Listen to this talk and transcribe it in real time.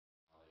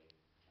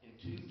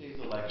Tuesday's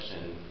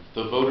election,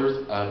 the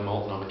voters of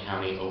Multnomah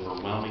County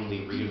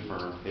overwhelmingly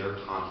reaffirmed their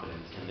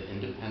confidence in the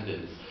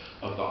independence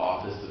of the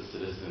Office of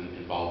Citizen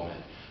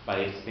Involvement by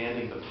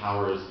expanding the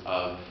powers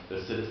of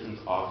the Citizen's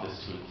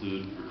Office to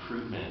include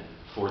recruitment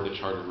for the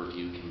Charter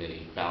Review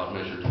Committee, ballot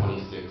measure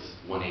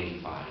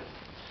 26-185.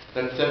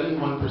 That's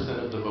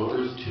 71% of the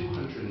voters,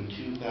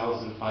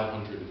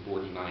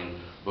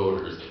 202,549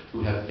 voters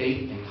who have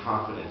faith and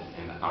confidence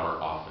in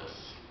our office.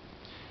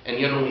 And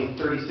yet only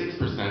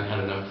 36% had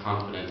enough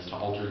confidence to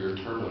alter your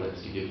term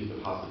limits to give you the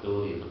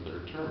possibility of a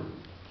third term.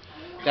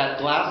 That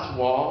glass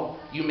wall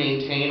you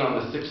maintain on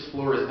the 6th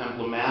floor is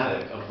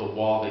emblematic of the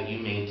wall that you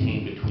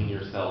maintain between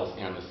yourselves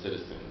and the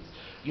citizens.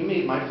 You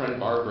made my friend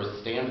Barbara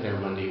stand there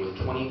Monday with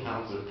 20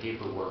 pounds of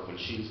paperwork when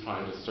she was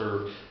trying to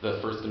serve the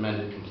First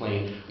Amendment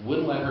complaint,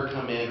 wouldn't let her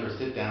come in or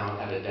sit down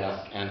at a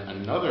desk, and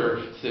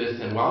another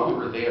citizen, while we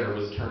were there,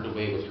 was turned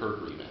away with her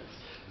grievance.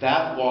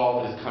 That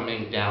wall is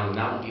coming down, and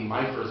that will be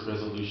my first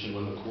resolution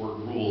when the court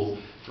rules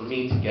for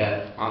me to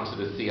get onto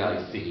the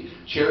CIC.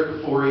 Chair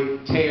Kafuri,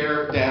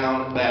 tear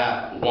down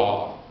that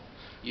wall.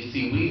 You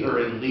see, we are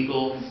in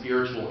legal,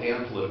 spiritual,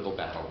 and political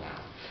battle now.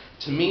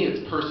 To me,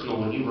 it's personal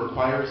when you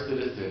require a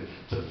citizen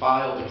to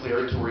file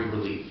declaratory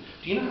relief.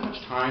 Do you know how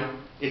much time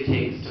it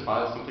takes to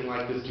file something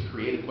like this, to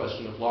create a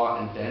question of law,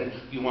 and then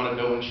you want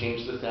to go and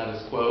change the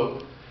status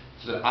quo?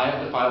 So that I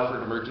have to file for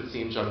an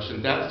emergency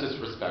injunction? That's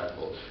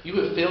disrespectful. You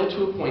have failed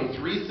to appoint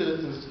 3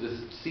 citizens to this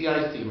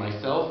CIC,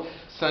 myself,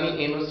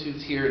 Sonny Amos,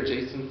 who's here, and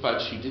Jason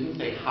Fudge, who didn't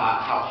say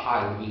how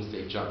high when you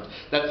say jumped.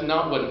 That's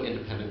not what an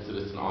independent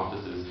citizen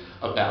office is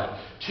about.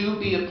 To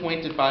be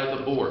appointed by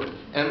the board,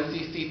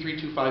 MCC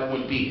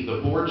 3251B, the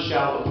board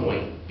shall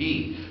appoint.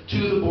 B,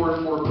 to the board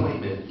for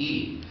appointment.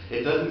 E,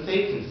 it doesn't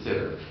say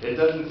consider. It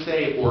doesn't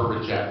say or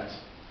reject.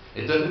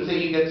 It doesn't say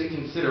you get to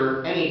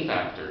consider any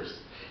factors.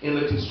 In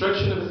the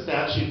construction of a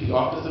statute, the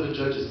office of a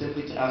judge is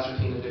simply to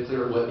ascertain and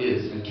declare what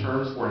is, in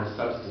terms or in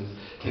substance,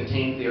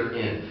 contained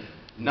therein,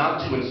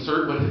 not to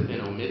insert what has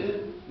been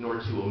omitted, nor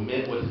to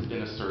omit what has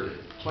been asserted.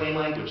 Plain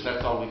language,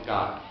 that's all we've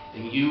got.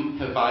 And you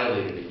have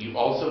violated it. You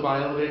also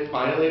violated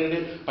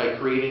it by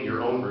creating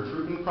your own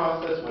recruitment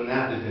process when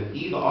that is in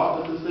E, the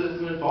Office of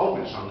Citizen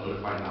Involvement shall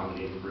notify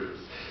nominating groups.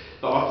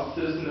 The Office of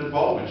Citizen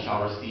Involvement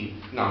shall receive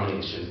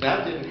nominations.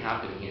 That didn't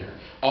happen here.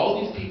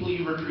 All these people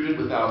you recruited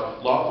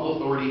without lawful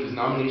authority, whose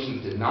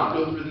nominations did not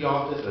go through the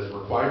office as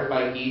required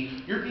by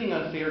E, you're being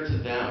unfair to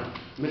them,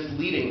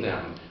 misleading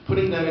them,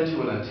 putting them into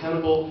an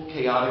untenable,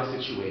 chaotic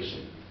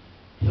situation.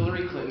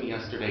 Hillary Clinton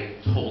yesterday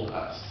told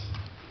us,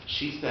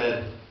 she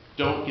said,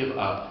 don't give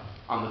up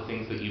on the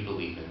things that you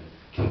believe in.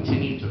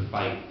 Continue to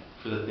fight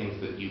for the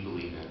things that you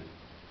believe in.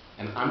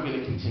 And I'm going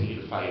to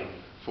continue to fight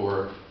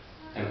for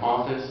an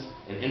office,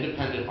 an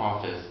independent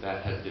office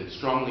that has been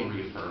strongly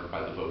reaffirmed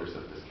by the voters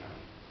of this county.